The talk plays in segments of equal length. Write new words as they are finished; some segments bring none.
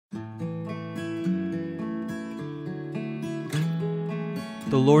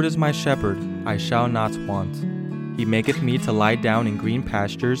The Lord is my shepherd, I shall not want. He maketh me to lie down in green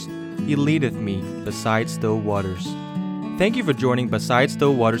pastures. He leadeth me beside still waters. Thank you for joining Beside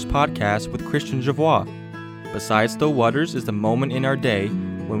Still Waters podcast with Christian Javois. Beside Still Waters is the moment in our day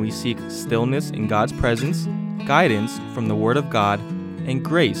when we seek stillness in God's presence, guidance from the Word of God, and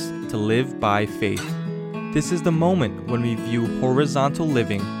grace to live by faith. This is the moment when we view horizontal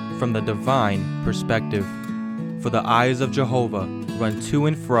living from the divine perspective. For the eyes of Jehovah run to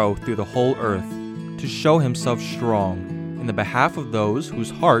and fro through the whole earth to show himself strong in the behalf of those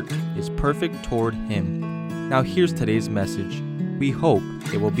whose heart is perfect toward him. Now here's today's message. We hope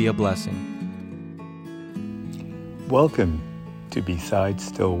it will be a blessing. Welcome to Beside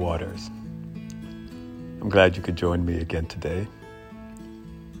Still Waters. I'm glad you could join me again today.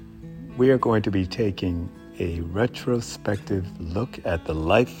 We are going to be taking a retrospective look at the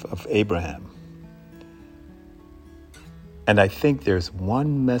life of Abraham. And I think there's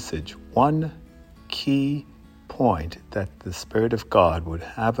one message, one key point that the Spirit of God would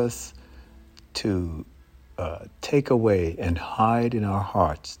have us to take away and hide in our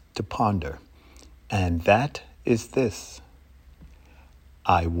hearts to ponder. And that is this: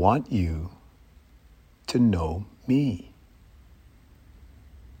 I want you to know me.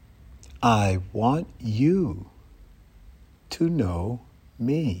 I want you to know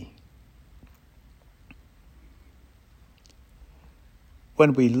me.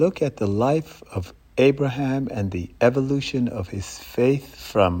 When we look at the life of Abraham and the evolution of his faith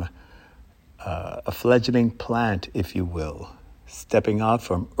from a fledgling plant, if you will, stepping out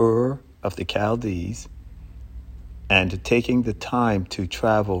from Ur of the Chaldees and taking the time to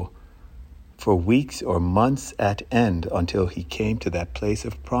travel for weeks or months at end until he came to that place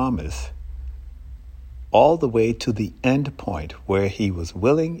of promise, all the way to the end point where he was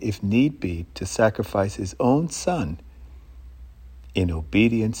willing, if need be, to sacrifice his own son in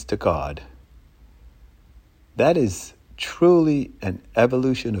obedience to God. That is truly an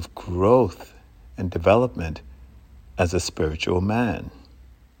evolution of growth and development as a spiritual man.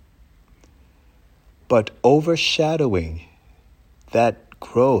 But overshadowing that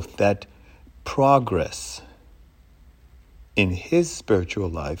growth, that progress in his spiritual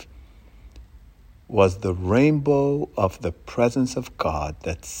life was the rainbow of the presence of God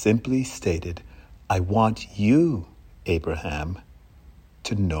that simply stated, I want you, Abraham,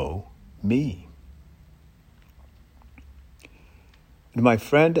 to know me. And my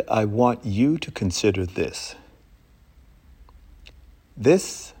friend, I want you to consider this.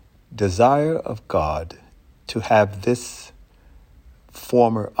 This desire of God to have this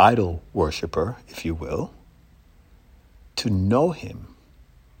former idol worshiper, if you will, to know him,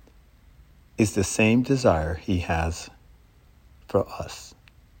 is the same desire he has for us.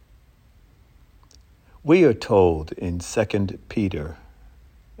 We are told in 2 Peter,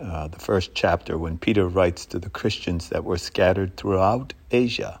 the first chapter, when Peter writes to the Christians that were scattered throughout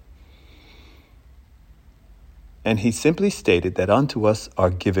Asia. And he simply stated that unto us are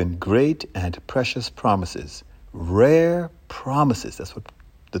given great and precious promises, rare promises. That's what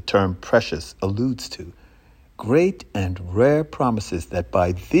the term precious alludes to. Great and rare promises, that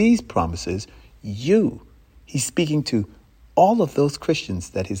by these promises he's speaking to all of those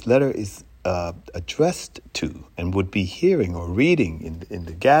Christians that his letter is addressed to and would be hearing or reading in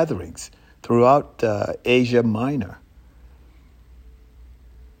the gatherings throughout Asia Minor,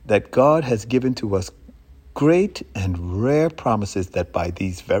 that God has given to us great and rare promises, that by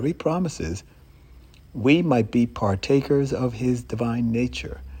these very promises we might be partakers of his divine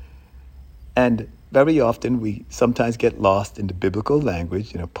nature. And very often we sometimes get lost in the biblical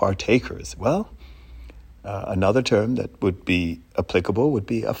language, partakers. Well, another term that would be applicable would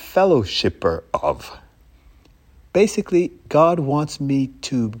be a fellowshipper of. Basically, God wants me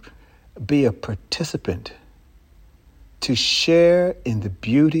to be a participant, to share in the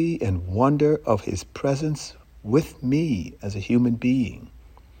beauty and wonder of his presence with me as a human being,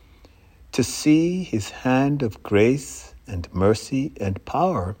 to see his hand of grace and mercy and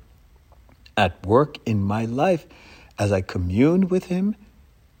power at work in my life as I commune with him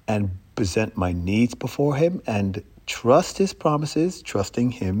and present my needs before him and trust his promises,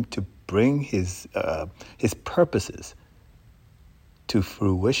 trusting him to bring his purposes to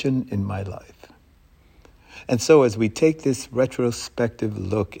fruition in my life. And so as we take this retrospective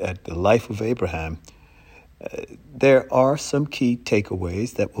look at the life of Abraham, there are some key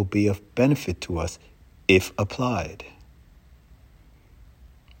takeaways that will be of benefit to us if applied.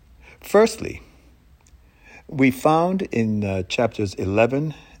 Firstly, we found in chapters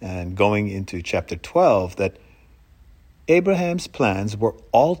 11 and going into chapter 12 that Abraham's plans were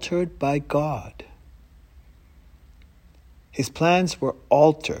altered by God. his plans were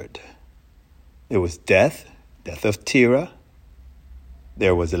altered. There was death of Terah.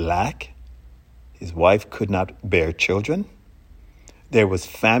 There was a lack. His wife could not bear children. There was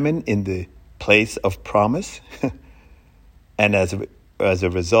famine in the place of promise. And as a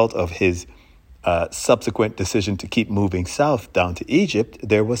result of his subsequent decision to keep moving south down to Egypt,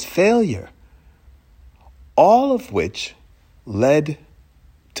 there was failure. All of which led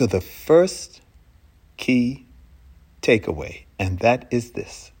to the first key takeaway, and that is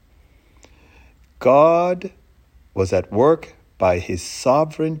this. God was at work by his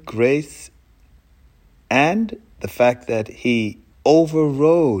sovereign grace and the fact that he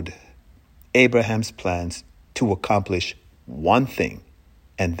overrode Abraham's plans to accomplish one thing,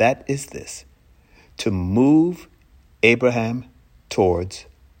 and that is this: to move Abraham towards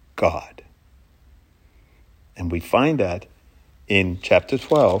God. And we find that in chapter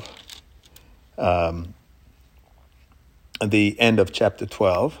 12, the end of chapter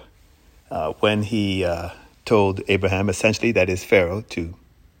 12, when he told Abraham, essentially, that is Pharaoh, to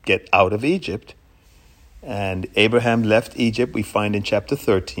get out of Egypt. And Abraham left Egypt, we find in chapter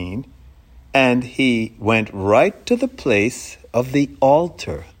 13, and he went right to the place of the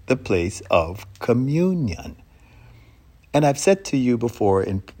altar, the place of communion. And I've said to you before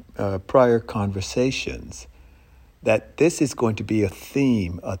in prior conversations that this is going to be a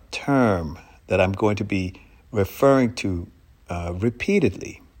theme, a term that I'm going to be referring to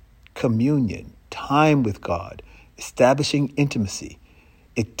repeatedly. Communion, time with God, establishing intimacy.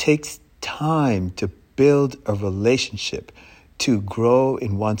 It takes time to build a relationship, to grow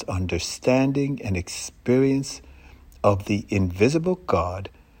in one's understanding and experience of the invisible God,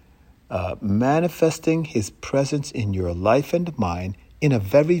 manifesting his presence in your life and mine in a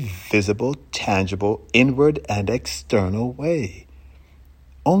very visible, tangible, inward and external way.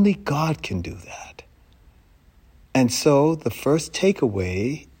 Only God can do that. And so the first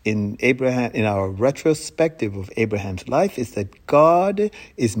takeaway in our retrospective of Abraham's life is that God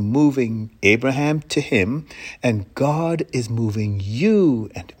is moving Abraham to him, and God is moving you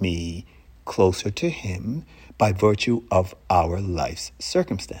and me closer to him by virtue of our life's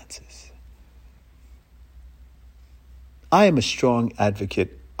circumstances. I am a strong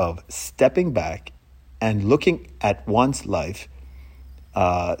advocate of stepping back and looking at one's life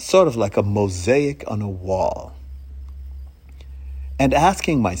sort of like a mosaic on a wall, and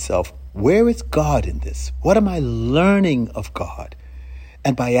asking myself, where is God in this? What am I learning of God?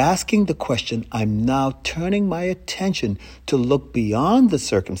 And by asking the question, I'm now turning my attention to look beyond the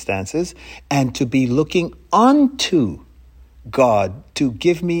circumstances and to be looking unto God to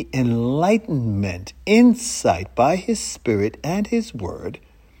give me enlightenment, insight by his Spirit and his Word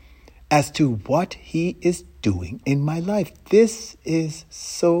as to what he is doing in my life. This is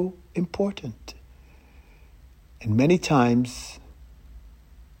so important. And many times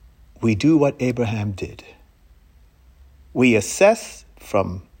we do what Abraham did. We assess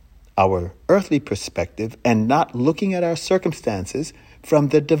from our earthly perspective and not looking at our circumstances from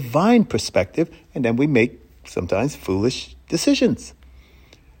the divine perspective, and then we make sometimes foolish decisions.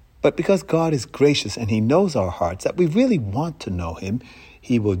 But because God is gracious and he knows our hearts, that we really want to know him,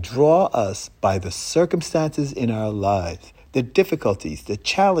 he will draw us by the circumstances in our lives, the difficulties, the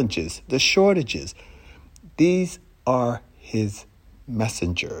challenges, the shortages. These are his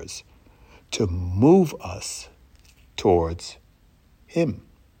messengers to move us towards him.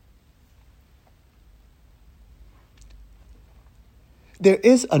 There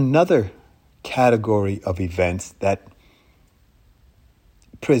is another category of events that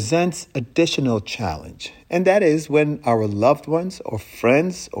presents additional challenge, and that is when our loved ones or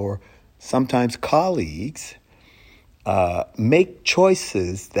friends or sometimes colleagues make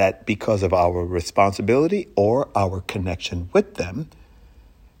choices that, because of our responsibility or our connection with them,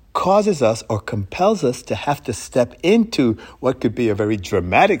 causes us or compels us to have to step into what could be a very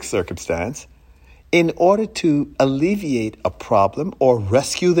dramatic circumstance in order to alleviate a problem or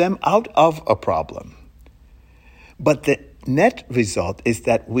rescue them out of a problem. But the net result is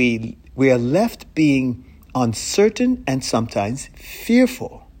that we are left being uncertain and sometimes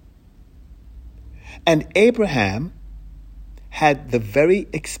fearful. And Abraham had the very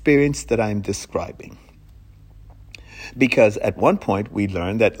experience that I'm describing. Because at one point we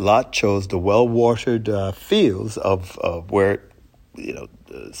learned that Lot chose the well-watered fields of where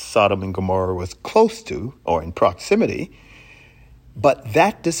Sodom and Gomorrah was close to or in proximity. But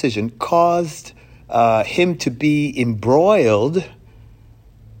that decision caused him to be embroiled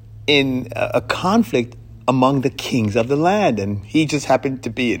in a conflict among the kings of the land. And he just happened to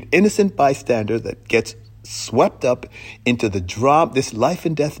be an innocent bystander that gets swept up into this life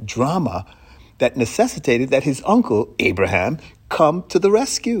and death drama that necessitated that his uncle, Abraham, come to the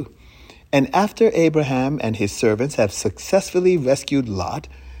rescue. And after Abraham and his servants have successfully rescued Lot,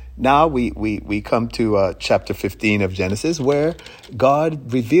 now we come to chapter 15 of Genesis, where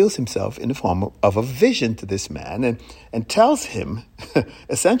God reveals himself in the form of a vision to this man and tells him,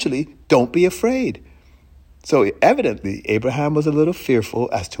 essentially, don't be afraid. So evidently, Abraham was a little fearful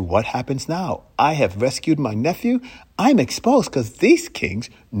as to what happens now. I have rescued my nephew. I'm exposed because these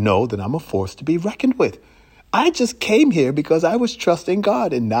kings know that I'm a force to be reckoned with. I just came here because I was trusting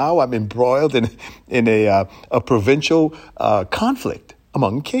God, and now I'm embroiled in a provincial conflict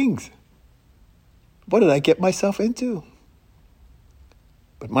among kings. What did I get myself into?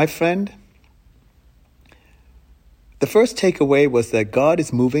 But my friend, the first takeaway was that God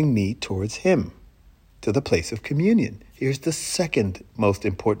is moving me towards him, to the place of communion. Here's the second most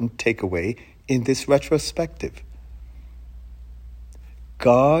important takeaway in this retrospective.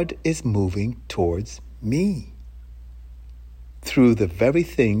 God is moving towards me through the very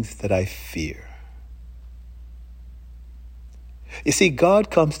things that I fear. You see,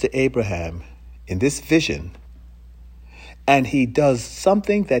 God comes to Abraham in this vision, and he does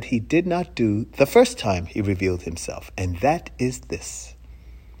something that he did not do the first time he revealed himself, and that is this.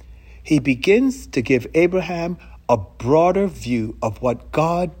 He begins to give Abraham a broader view of what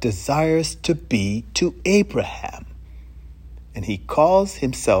God desires to be to Abraham. And he calls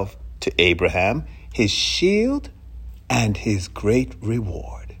himself to Abraham his shield and his great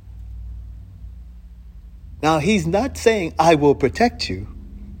reward. Now, he's not saying, I will protect you,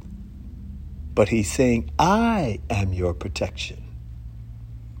 but he's saying, I am your protection.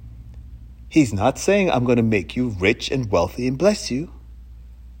 He's not saying, I'm going to make you rich and wealthy and bless you.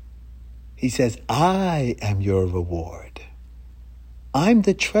 He says, I am your reward. I'm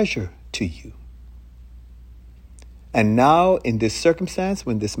the treasure to you. And now, in this circumstance,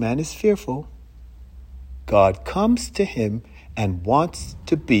 when this man is fearful, God comes to him and wants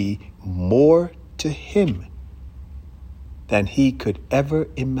to be more to him than he could ever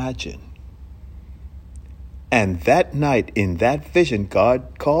imagine. And that night, in that vision,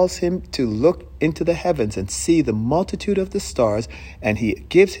 God calls him to look into the heavens and see the multitude of the stars, and he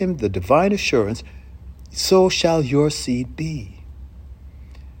gives him the divine assurance, so shall your seed be.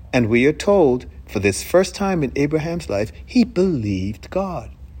 And we are told, for this first time in Abraham's life, he believed God.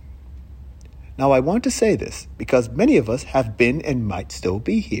 Now, I want to say this because many of us have been and might still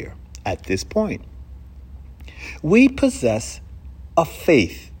be here at this point. We possess a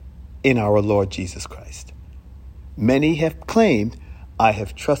faith in our Lord Jesus Christ. Many have claimed, I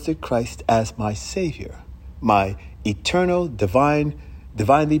have trusted Christ as my Savior, my eternal,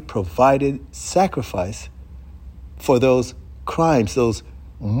 divinely provided sacrifice for those crimes, those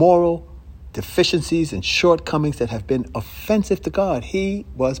moral deficiencies and shortcomings that have been offensive to God. He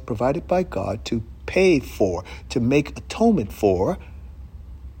was provided by God to pay for, to make atonement for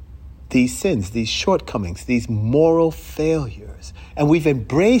these sins, these shortcomings, these moral failures. And we've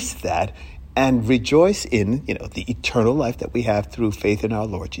embraced that and rejoice in, the eternal life that we have through faith in our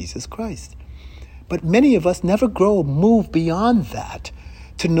Lord Jesus Christ. But many of us never move beyond that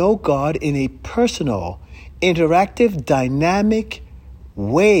to know God in a personal, interactive, dynamic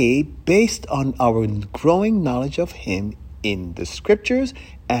way based on our growing knowledge of Him in the Scriptures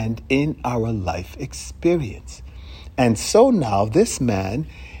and in our life experience. And so now this man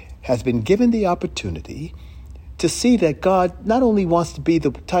has been given the opportunity to see that God not only wants to be the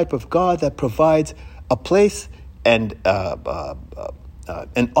type of God that provides a place and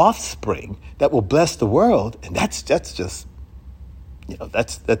an offspring that will bless the world, and that's just,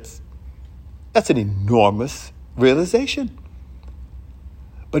 that's an enormous realization.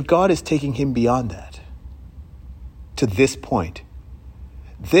 But God is taking him beyond that to this point.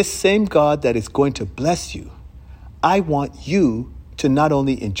 This same God that is going to bless you, I want you to not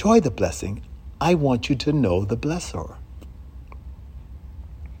only enjoy the blessing, I want you to know the blesser.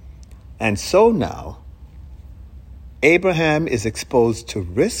 And so now, Abraham is exposed to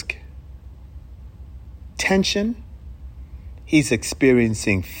risk, tension. He's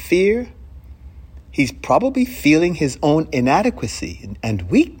experiencing fear. He's probably feeling his own inadequacy and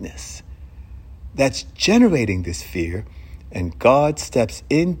weakness that's generating this fear. And God steps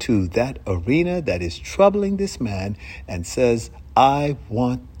into that arena that is troubling this man and says, I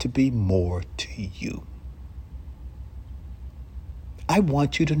want to be more to you. I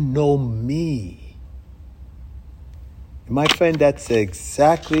want you to know me. My friend, that's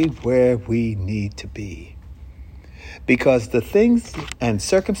exactly where we need to be. Because the things and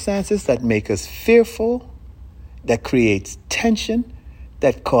circumstances that make us fearful, that creates tension,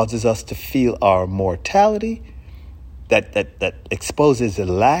 that causes us to feel our mortality, that exposes a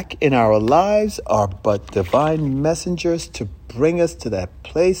lack in our lives are but divine messengers to bring us to that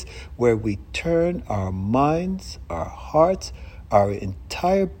place where we turn our minds, our hearts, our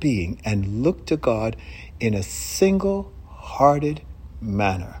entire being and look to God in a single-hearted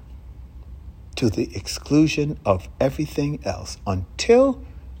manner to the exclusion of everything else until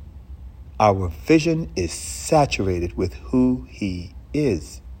our vision is saturated with who He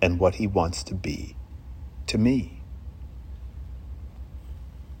is and what He wants to be to me.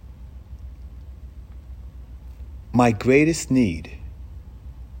 My greatest need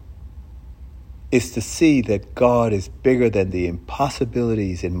is to see that God is bigger than the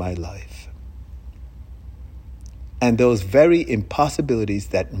impossibilities in my life. And those very impossibilities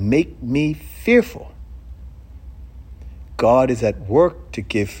that make me fearful, God is at work to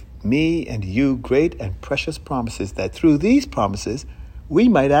give me and you great and precious promises that through these promises, we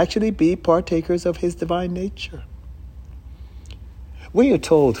might actually be partakers of His divine nature. We are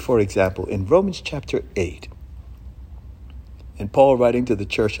told, for example, in Romans chapter 8, and Paul writing to the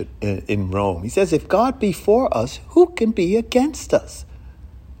church in Rome, he says, if God be for us, who can be against us?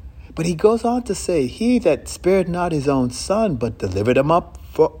 But he goes on to say, he that spared not his own son, but delivered him up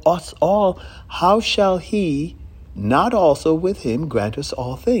for us all, how shall he not also with him grant us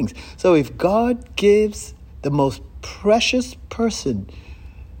all things? So if God gives the most precious person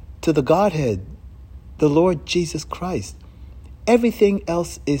to the Godhead, the Lord Jesus Christ, everything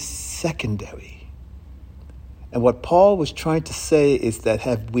else is secondary. And what Paul was trying to say is that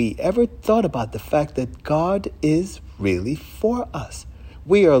have we ever thought about the fact that God is really for us?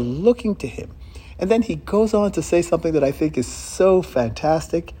 We are looking to Him. And then he goes on to say something that I think is so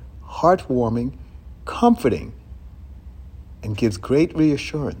fantastic, heartwarming, comforting, and gives great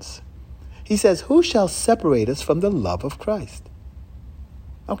reassurance. He says, who shall separate us from the love of Christ?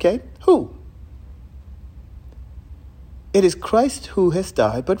 Okay, who? It is Christ who has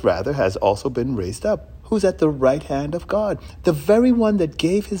died, but rather has also been raised up, who's at the right hand of God. The very one that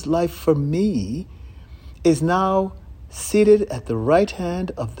gave His life for me is now seated at the right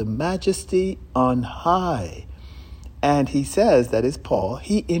hand of the Majesty on high. And he says, that is Paul,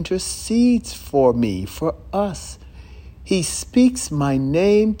 He intercedes for me, for us. He speaks my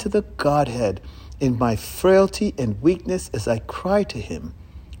name to the Godhead in my frailty and weakness as I cry to Him.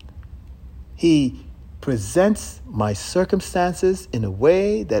 He presents my circumstances in a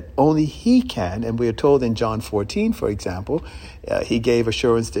way that only He can. And we are told in John 14, for example, He gave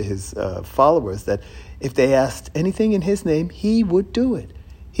assurance to His followers that if they asked anything in His name, He would do it.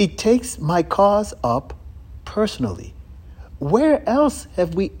 He takes my cause up personally. Where else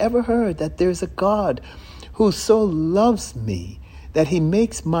have we ever heard that there's a God who so loves me that He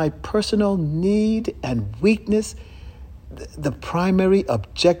makes my personal need and weakness the primary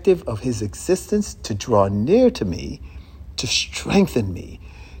objective of His existence, to draw near to me, to strengthen me,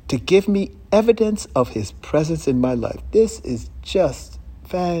 to give me evidence of His presence in my life? This is just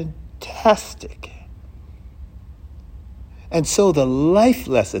fantastic. And so the life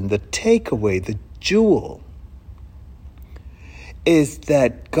lesson, the takeaway, the jewel is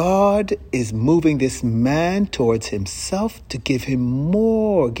that God is moving this man towards Himself to give him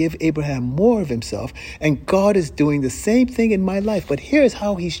more, give Abraham more of Himself. And God is doing the same thing in my life. But here's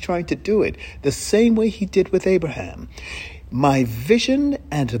how He's trying to do it, the same way He did with Abraham. My vision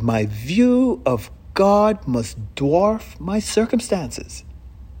and my view of God must dwarf my circumstances.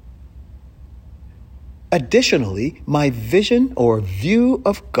 Additionally, my vision or view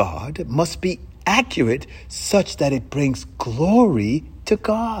of God must be accurate such that it brings glory to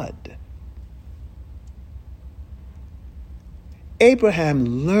God.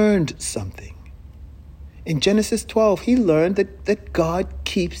 Abraham learned something. In Genesis 12, he learned that God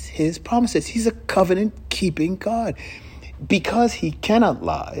keeps His promises. He's a covenant-keeping God. Because He cannot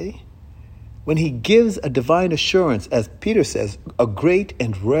lie, when He gives a divine assurance, as Peter says, a great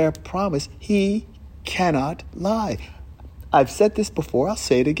and rare promise, He cannot lie. I've said this before. I'll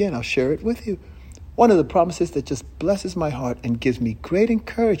say it again. I'll share it with you. One of the promises that just blesses my heart and gives me great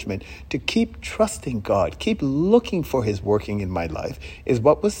encouragement to keep trusting God, keep looking for His working in my life, is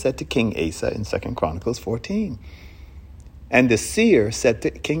what was said to King Asa in 2 Chronicles 14. And the seer said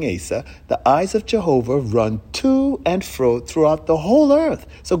to King Asa, the eyes of Jehovah run to and fro throughout the whole earth.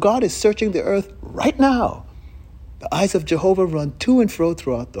 So God is searching the earth right now. The eyes of Jehovah run to and fro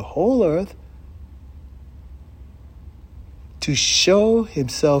throughout the whole earth to show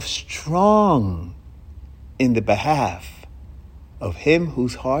Himself strong in the behalf of him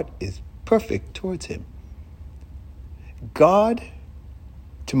whose heart is perfect towards Him. God,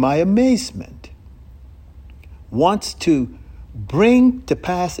 to my amazement, wants to bring to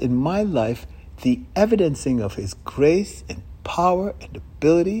pass in my life the evidencing of his grace and power and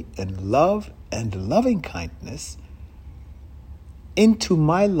ability and love and loving kindness into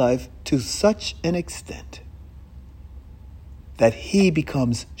my life to such an extent that he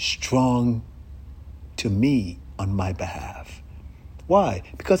becomes strong to me on my behalf. Why?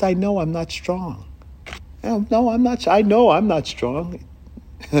 Because I know I'm not strong. No, I'm not. I know I'm not strong.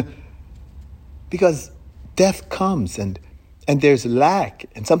 Because death comes and there's lack.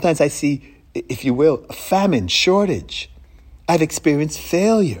 And sometimes I see, if you will, a famine, shortage. I've experienced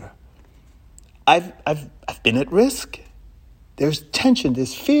failure. I've been at risk. There's tension,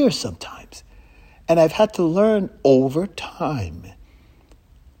 there's fear sometimes. And I've had to learn over time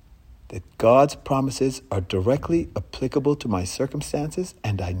that God's promises are directly applicable to my circumstances,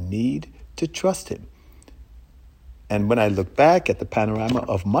 and I need to trust him. And when I look back at the panorama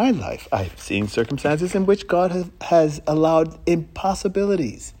of my life, I've seen circumstances in which God has allowed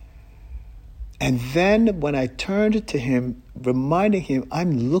impossibilities. And then when I turned to him, reminding him,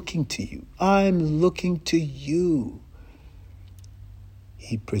 I'm looking to you. I'm looking to you.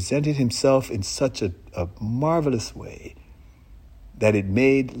 He presented himself in such a marvelous way that it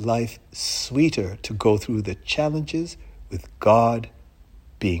made life sweeter to go through the challenges with God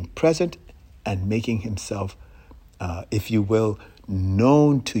being present and making himself, if you will,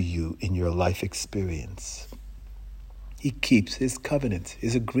 known to you in your life experience. He keeps his covenants,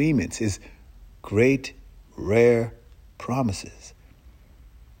 his agreements, his great, rare promises.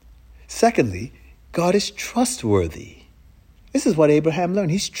 Secondly, God is trustworthy. This is what Abraham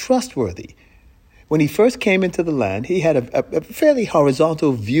learned. He's trustworthy. When he first came into the land, he had a fairly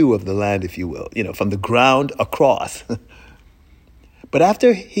horizontal view of the land, if you will, from the ground across. But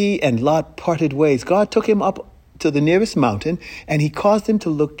after he and Lot parted ways, God took him up to the nearest mountain, and he caused him to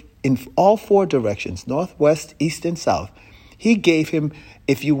look in all four directions, north, west, east, and south. He gave him,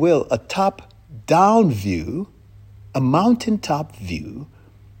 if you will, a top-down view, a mountaintop view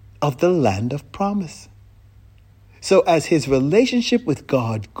of the land of promise. So as his relationship with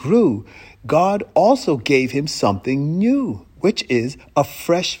God grew, God also gave him something new, which is a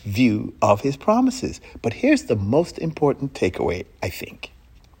fresh view of his promises. But here's the most important takeaway, I think.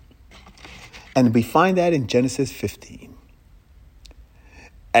 And we find that in Genesis 15.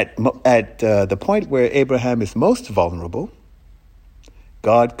 At the point where Abraham is most vulnerable,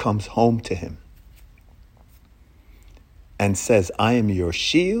 God comes home to him and says, I am your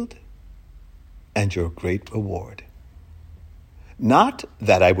shield and your great reward. Not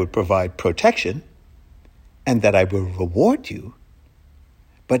that I would provide protection and that I will reward you,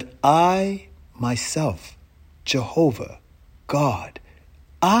 but I myself, Jehovah, God,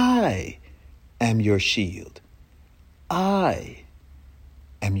 I am your shield. I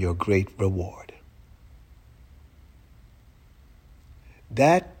am your great reward.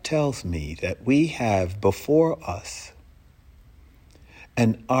 That tells me that we have before us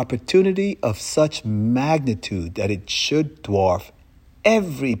an opportunity of such magnitude that it should dwarf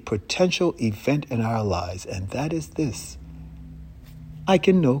every potential event in our lives, and that is this: I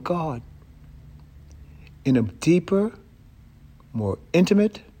can know God in a deeper, more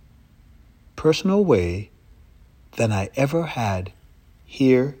intimate, personal way than I ever had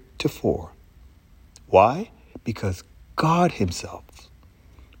heretofore. Why? Because God himself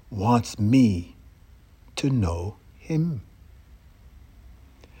wants me to know him.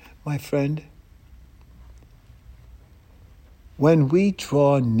 My friend, when we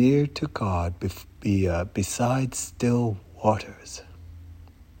draw near to God beside still waters,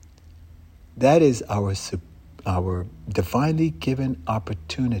 that is our divinely given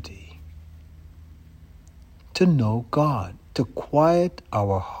opportunity to know God, to quiet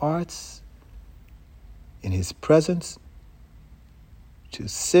our hearts in his presence, to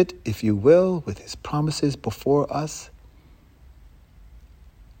sit, if you will, with his promises before us,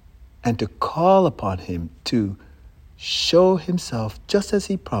 and to call upon him to show himself, just as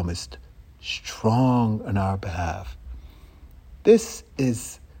he promised, strong on our behalf. This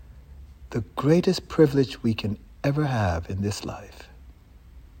is the greatest privilege we can ever have in this life.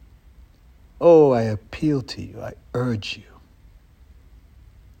 Oh, I appeal to you, I urge you.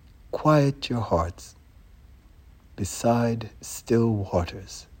 Quiet your hearts beside still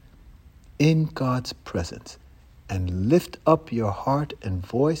waters, in God's presence, and lift up your heart and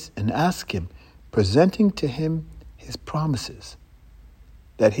voice and ask him, presenting to him his promises,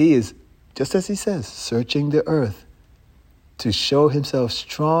 that he is, just as he says, searching the earth to show himself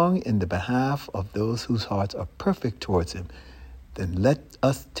strong in the behalf of those whose hearts are perfect towards him. Then let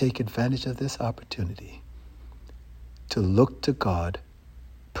us take advantage of this opportunity to look to God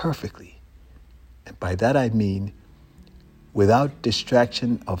perfectly. And by that I mean without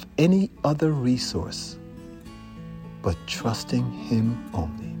distraction of any other resource, but trusting Him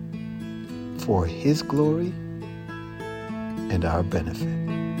only for His glory and our benefit.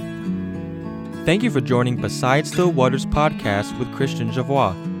 Thank you for joining Beside Still Waters podcast with Christian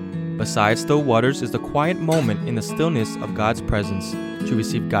Javois. Beside Still Waters is the quiet moment in the stillness of God's presence to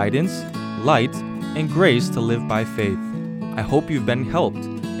receive guidance, light, and grace to live by faith. I hope you've been helped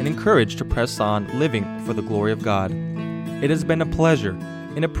and encouraged to press on living for the glory of God. It has been a pleasure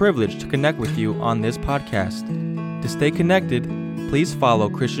and a privilege to connect with you on this podcast. To stay connected, please follow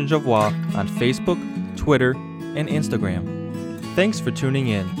Christian Javois on Facebook, Twitter, and Instagram. Thanks for tuning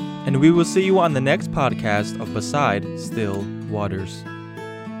in, and we will see you on the next podcast of Beside Still Waters.